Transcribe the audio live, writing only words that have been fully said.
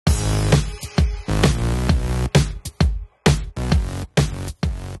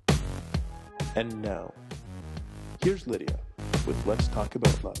And now, here's Lydia with Let's Talk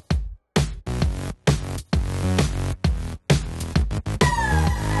About Love.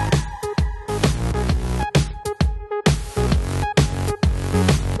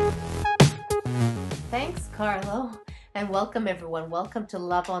 Thanks, Carlo, and welcome everyone. Welcome to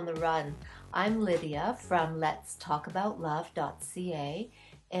Love on the Run. I'm Lydia from letstalkaboutlove.ca,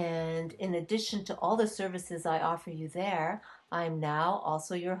 and in addition to all the services I offer you there, I'm now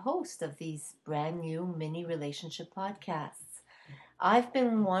also your host of these brand new mini relationship podcasts. I've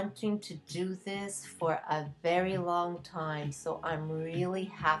been wanting to do this for a very long time, so I'm really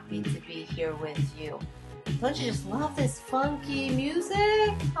happy to be here with you. Don't you just love this funky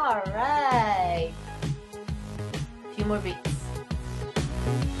music? All right. A few more beats.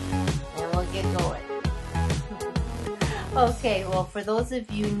 And we'll get going. Okay, well, for those of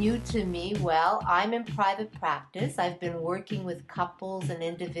you new to me, well, I'm in private practice. I've been working with couples and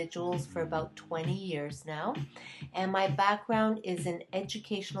individuals for about 20 years now. And my background is in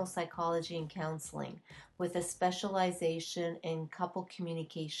educational psychology and counseling with a specialization in couple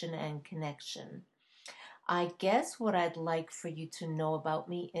communication and connection. I guess what I'd like for you to know about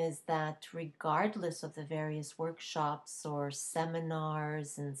me is that regardless of the various workshops or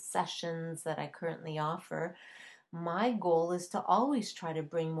seminars and sessions that I currently offer, my goal is to always try to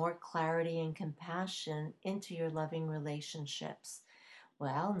bring more clarity and compassion into your loving relationships.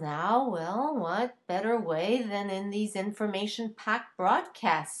 Well, what better way than in these information-packed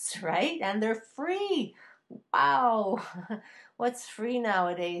broadcasts, right? And they're free. Wow, what's free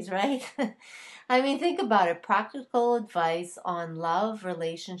nowadays, right? I mean, think about it. Practical advice on love,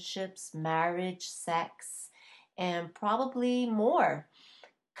 relationships, marriage, sex, and probably more.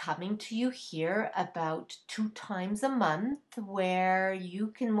 Coming to you here about 2 times a month, where you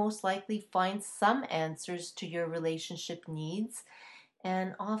can most likely find some answers to your relationship needs,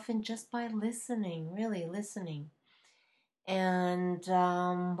 and often just by listening, really listening. And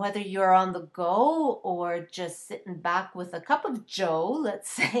whether you're on the go or just sitting back with a cup of joe, let's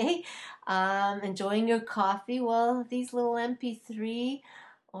say, enjoying your coffee, well, these little MP3,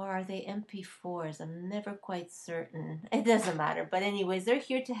 or are they MP4s? I'm never quite certain. It doesn't matter. But anyways, they're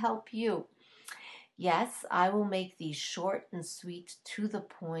here to help you. Yes, I will make these short and sweet, to the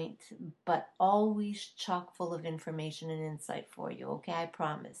point, but always chock full of information and insight for you, okay? I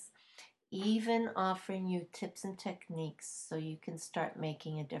promise. Even offering you tips and techniques so you can start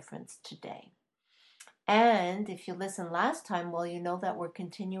making a difference today. And if you listened last time, well, you know that we're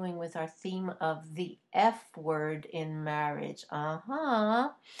continuing with our theme of the F word in marriage. I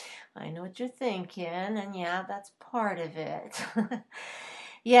know what you're thinking, and yeah, that's part of it.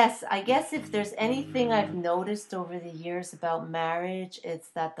 Yes, I guess if there's anything I've noticed over the years about marriage, it's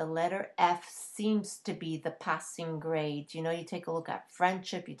that the letter F seems to be the passing grade. You know, you take a look at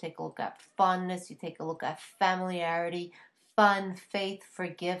friendship, you take a look at fondness, you take a look at familiarity, fun, faith,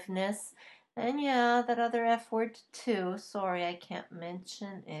 forgiveness, and yeah, that other F word too. Sorry, I can't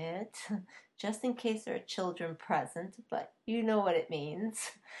mention it, just in case there are children present, but you know what it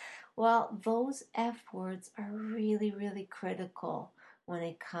means. Well, those F words are really, really critical when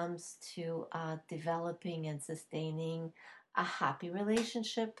it comes to developing and sustaining a happy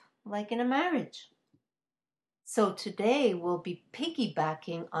relationship like in a marriage. So today we'll be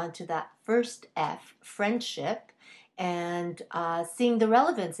piggybacking onto that first F, friendship, and seeing the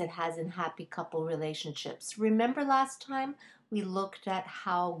relevance it has in happy couple relationships. Remember last time we looked at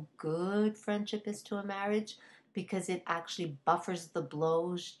how good friendship is to a marriage because it actually buffers the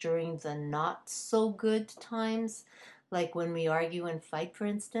blows during the not so good times, like when we argue and fight, for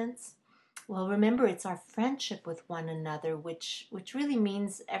instance. Well, remember, it's our friendship with one another, which really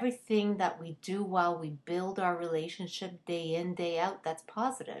means everything that we do while we build our relationship day in, day out, that's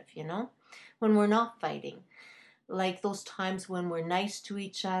positive, you know? When we're not fighting. Like those times when we're nice to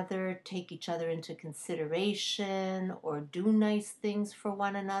each other, take each other into consideration, or do nice things for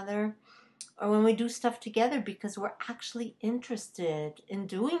one another. Or when we do stuff together because we're actually interested in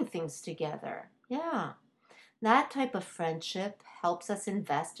doing things together. Yeah. That type of friendship helps us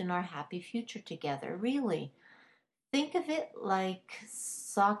invest in our happy future together, really. Think of it like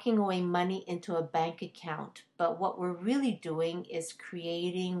socking away money into a bank account, but what we're really doing is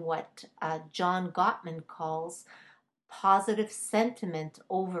creating what John Gottman calls positive sentiment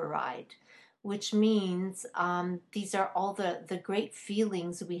override, which means these are all the great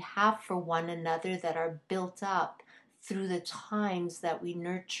feelings we have for one another that are built up through the times that we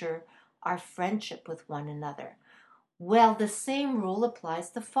nurture our friendship with one another. Well, the same rule applies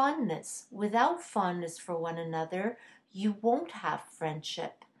to fondness. Without fondness for one another, you won't have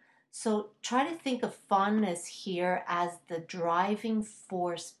friendship. So try to think of fondness here as the driving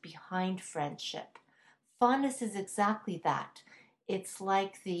force behind friendship. Fondness is exactly that. It's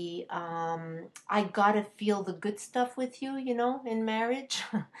like I gotta feel the good stuff with you, in marriage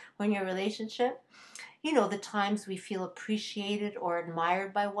or in your relationship. The times we feel appreciated or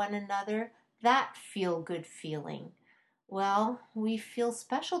admired by one another, that feel good feeling. Well, we feel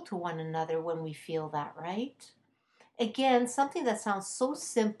special to one another when we feel that, right? Again, something that sounds so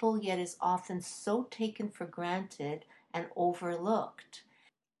simple yet is often so taken for granted and overlooked.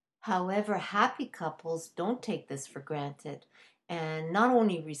 However, happy couples don't take this for granted and not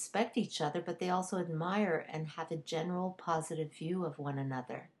only respect each other, but they also admire and have a general positive view of one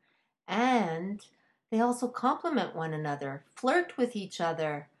another. And they also compliment one another, flirt with each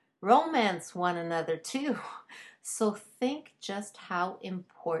other, romance one another too. So think just how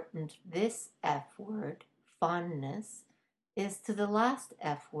important this F word, fondness, is to the last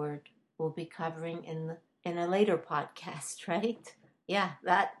F word we'll be covering in a later podcast, right? Yeah,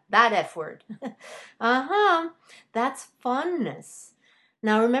 that F word. Uh-huh. That's fondness.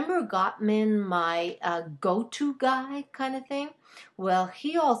 Now remember Gottman, my go-to guy kind of thing? Well,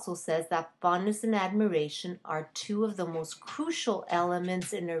 he also says that fondness and admiration are two of the most crucial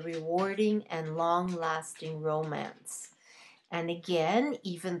elements in a rewarding and long-lasting romance. And again,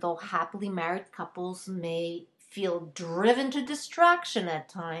 even though happily married couples may feel driven to distraction at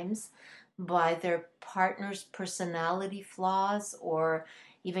times by their partner's personality flaws or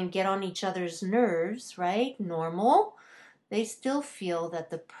even get on each other's nerves, right? Normal. They still feel that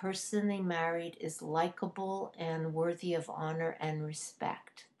the person they married is likable and worthy of honor and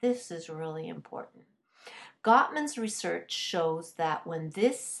respect. This is really important. Gottman's research shows that when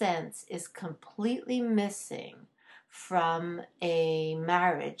this sense is completely missing from a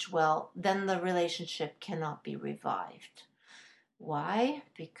marriage, well, then the relationship cannot be revived. Why?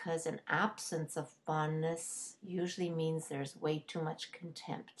 Because an absence of fondness usually means there's way too much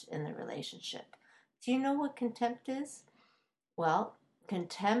contempt in the relationship. Do you know what contempt is? Well,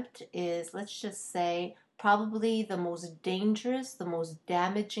 contempt is, let's just say, probably the most dangerous, the most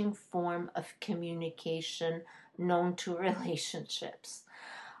damaging form of communication known to relationships.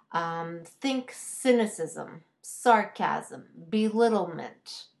 Think cynicism, sarcasm,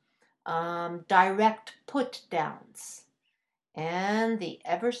 belittlement, direct put downs, and the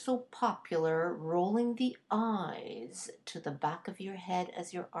ever so popular rolling the eyes to the back of your head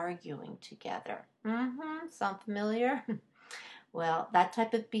as you're arguing together. Sound familiar? Well, that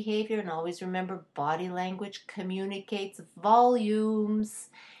type of behavior, and always remember body language communicates volumes,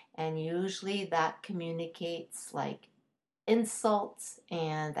 and usually that communicates like insults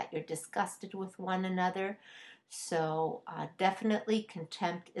and that you're disgusted with one another. So, definitely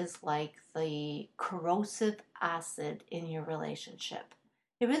contempt is like the corrosive acid in your relationship.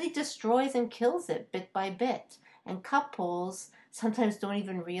 It really destroys and kills it bit by bit, and couples sometimes don't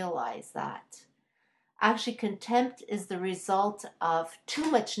even realize that. Actually, contempt is the result of too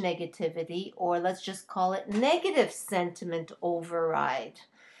much negativity, or let's just call it negative sentiment override.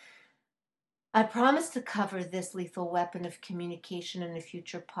 I promise to cover this lethal weapon of communication in a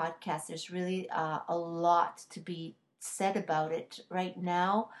future podcast. There's really a lot to be said about it right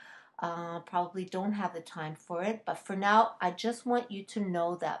now. Probably don't have the time for it, but for now, I just want you to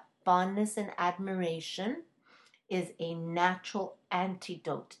know that fondness and admiration is a natural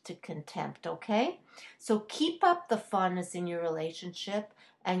antidote to contempt, okay? So keep up the fondness in your relationship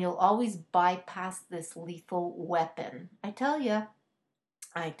and you'll always bypass this lethal weapon. I tell you,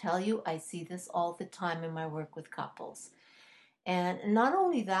 I see this all the time in my work with couples. And not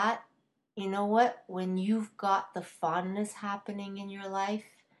only that, you know what? When you've got the fondness happening in your life,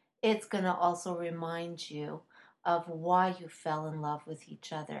 it's going to also remind you of why you fell in love with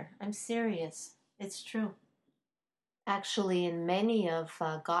each other. I'm serious. It's true. Actually, in many of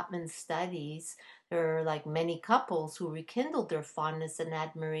Gottman's studies, there are like many couples who rekindled their fondness and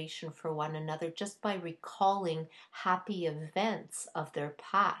admiration for one another just by recalling happy events of their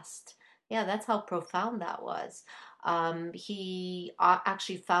past. Yeah, that's how profound that was. He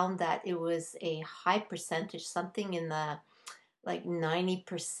actually found that it was a high percentage, something in the like 90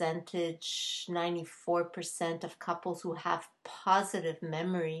 percentage, 94% of couples who have positive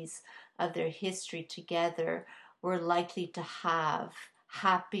memories of their history together were likely to have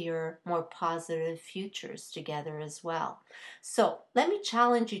happier, more positive futures together as well. So let me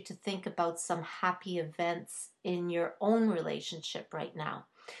challenge you to think about some happy events in your own relationship right now.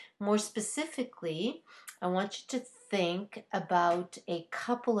 More specifically, I want you to think about a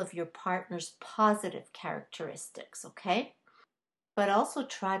couple of your partner's positive characteristics, okay? But also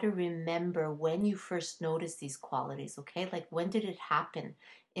try to remember when you first noticed these qualities, okay? Like when did it happen?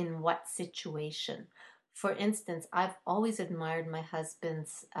 in what situation. For instance, I've always admired my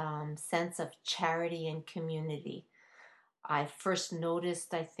husband's sense of charity and community. I first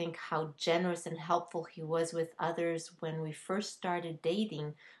noticed, I think, how generous and helpful he was with others when we first started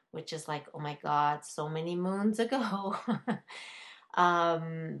dating, which is like, oh my God, so many moons ago.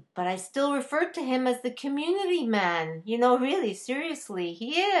 But I still refer to him as the community man. You know, really, seriously,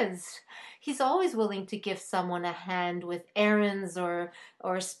 he is. He's always willing to give someone a hand with errands or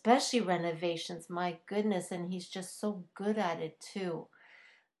especially renovations. My goodness, and he's just so good at it too.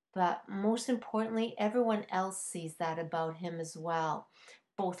 But most importantly, everyone else sees that about him as well,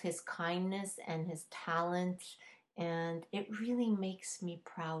 both his kindness and his talent, and it really makes me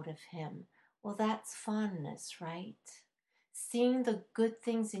proud of him. Well, that's fondness, right? Seeing the good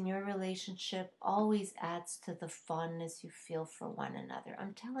things in your relationship always adds to the fondness you feel for one another.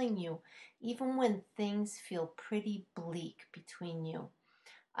 I'm telling you, even when things feel pretty bleak between you.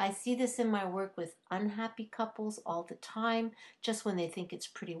 I see this in my work with unhappy couples all the time. Just when they think it's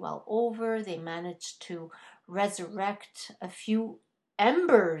pretty well over, they manage to resurrect a few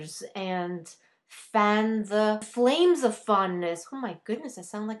embers and fan the flames of fondness. Oh my goodness, I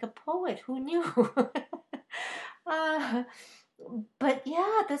sound like a poet. Who knew? uh, but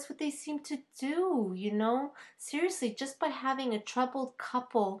yeah, that's what they seem to do, you know? Seriously, just by having a troubled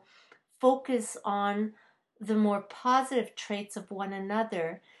couple focus on the more positive traits of one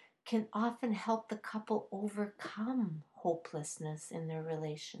another can often help the couple overcome hopelessness in their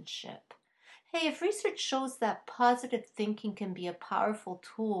relationship. Hey, if research shows that positive thinking can be a powerful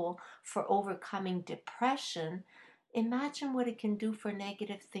tool for overcoming depression, imagine what it can do for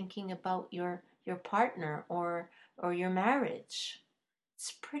negative thinking about your partner or your marriage.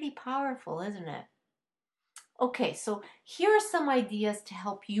 It's pretty powerful, isn't it? Okay, so here are some ideas to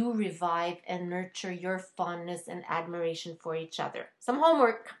help you revive and nurture your fondness and admiration for each other. Some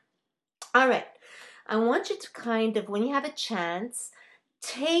homework. All right, I want you to kind of, when you have a chance,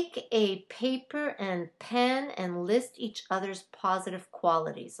 take a paper and pen and list each other's positive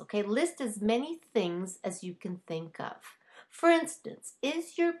qualities. Okay, list as many things as you can think of. For instance,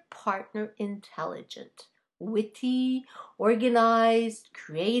 is your partner intelligent, witty, organized,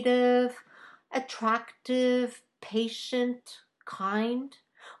 creative, attractive, patient, kind?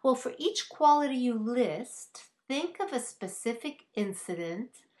 Well, for each quality you list, think of a specific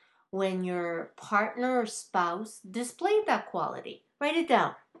incident when your partner or spouse displayed that quality. Write it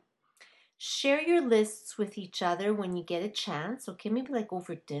down. Share your lists with each other when you get a chance. Okay, maybe like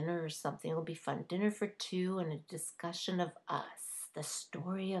over dinner or something. It'll be fun. Dinner for two and a discussion of us, the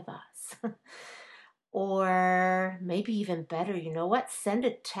story of us. Or maybe even better, you know what? Send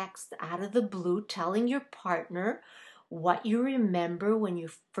a text out of the blue telling your partner what you remember when you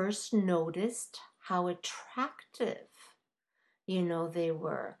first noticed how attractive, they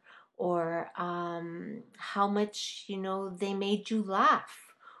were, or how much, they made you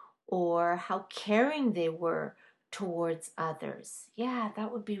laugh, or how caring they were towards others. Yeah,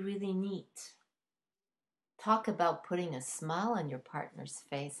 that would be really neat. Talk about putting a smile on your partner's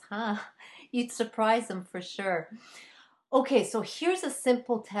face, huh? You'd surprise them for sure. Okay, so here's a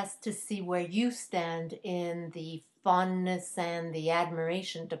simple test to see where you stand in the fondness and the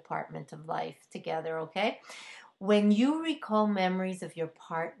admiration department of life together, okay? When you recall memories of your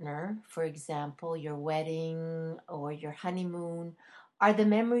partner, for example, your wedding or your honeymoon, are the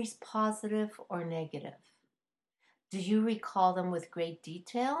memories positive or negative? Do you recall them with great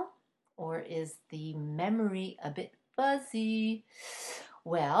detail, or is the memory a bit fuzzy?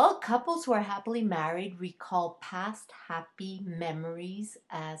 Well, couples who are happily married recall past happy memories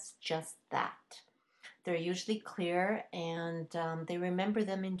as just that. They're usually clear and they remember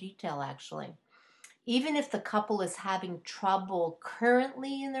them in detail, actually. Even if the couple is having trouble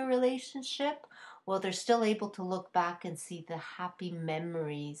currently in their relationship, well, they're still able to look back and see the happy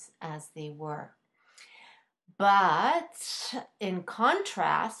memories as they were. But in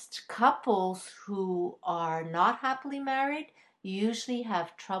contrast, couples who are not happily married usually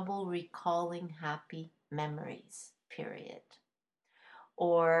have trouble recalling happy memories, period.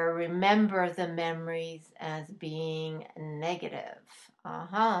 Or remember the memories as being negative.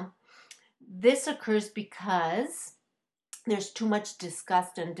 This occurs because there's too much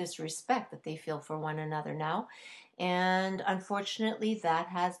disgust and disrespect that they feel for one another now. And unfortunately, that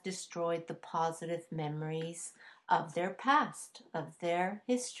has destroyed the positive memories of their past, of their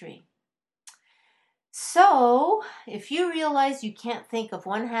history. So, if you realize you can't think of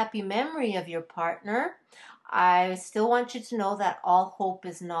one happy memory of your partner, I still want you to know that all hope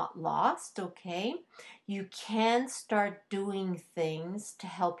is not lost, okay? You can start doing things to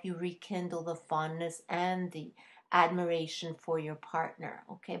help you rekindle the fondness and the admiration for your partner,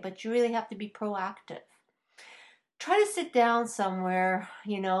 okay? But you really have to be proactive. Try to sit down somewhere,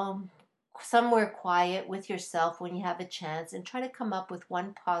 somewhere quiet with yourself when you have a chance, and try to come up with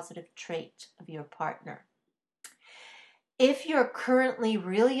one positive trait of your partner. If you're currently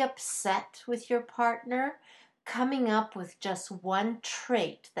really upset with your partner, coming up with just one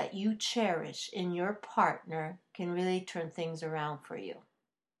trait that you cherish in your partner can really turn things around for you.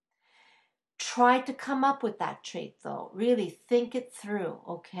 Try to come up with that trait though. Really think it through,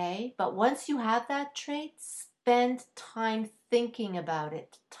 okay? But once you have that trait, spend time thinking about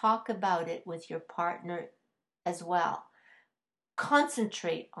it. Talk about it with your partner as well.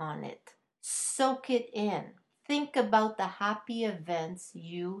 Concentrate on it. Soak it in. Think about the happy events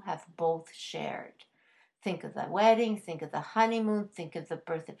you have both shared. Think of the wedding, think of the honeymoon, think of the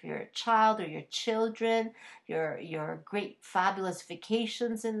birth of your child or your children, your great fabulous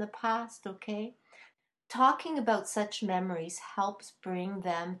vacations in the past, okay? Talking about such memories helps bring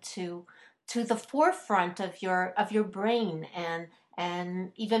them to the forefront of your brain,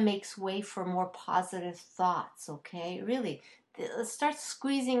 and even makes way for more positive thoughts, okay? Really, start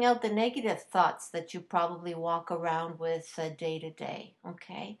squeezing out the negative thoughts that you probably walk around with day to day,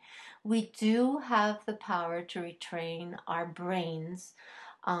 okay? We do have the power to retrain our brains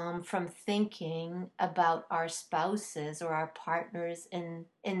from thinking about our spouses or our partners in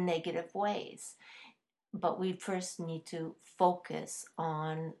negative ways. But we first need to focus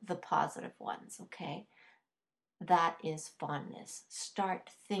on the positive ones, okay? That is fondness. Start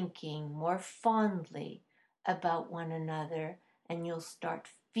thinking more fondly about one another, and you'll start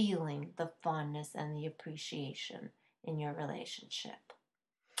feeling the fondness and the appreciation in your relationship.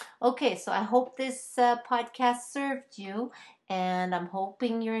 Okay, so I hope this podcast served you, and I'm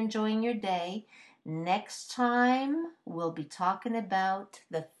hoping you're enjoying your day. Next time, we'll be talking about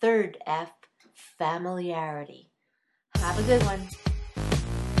the third F, familiarity. Have a good one.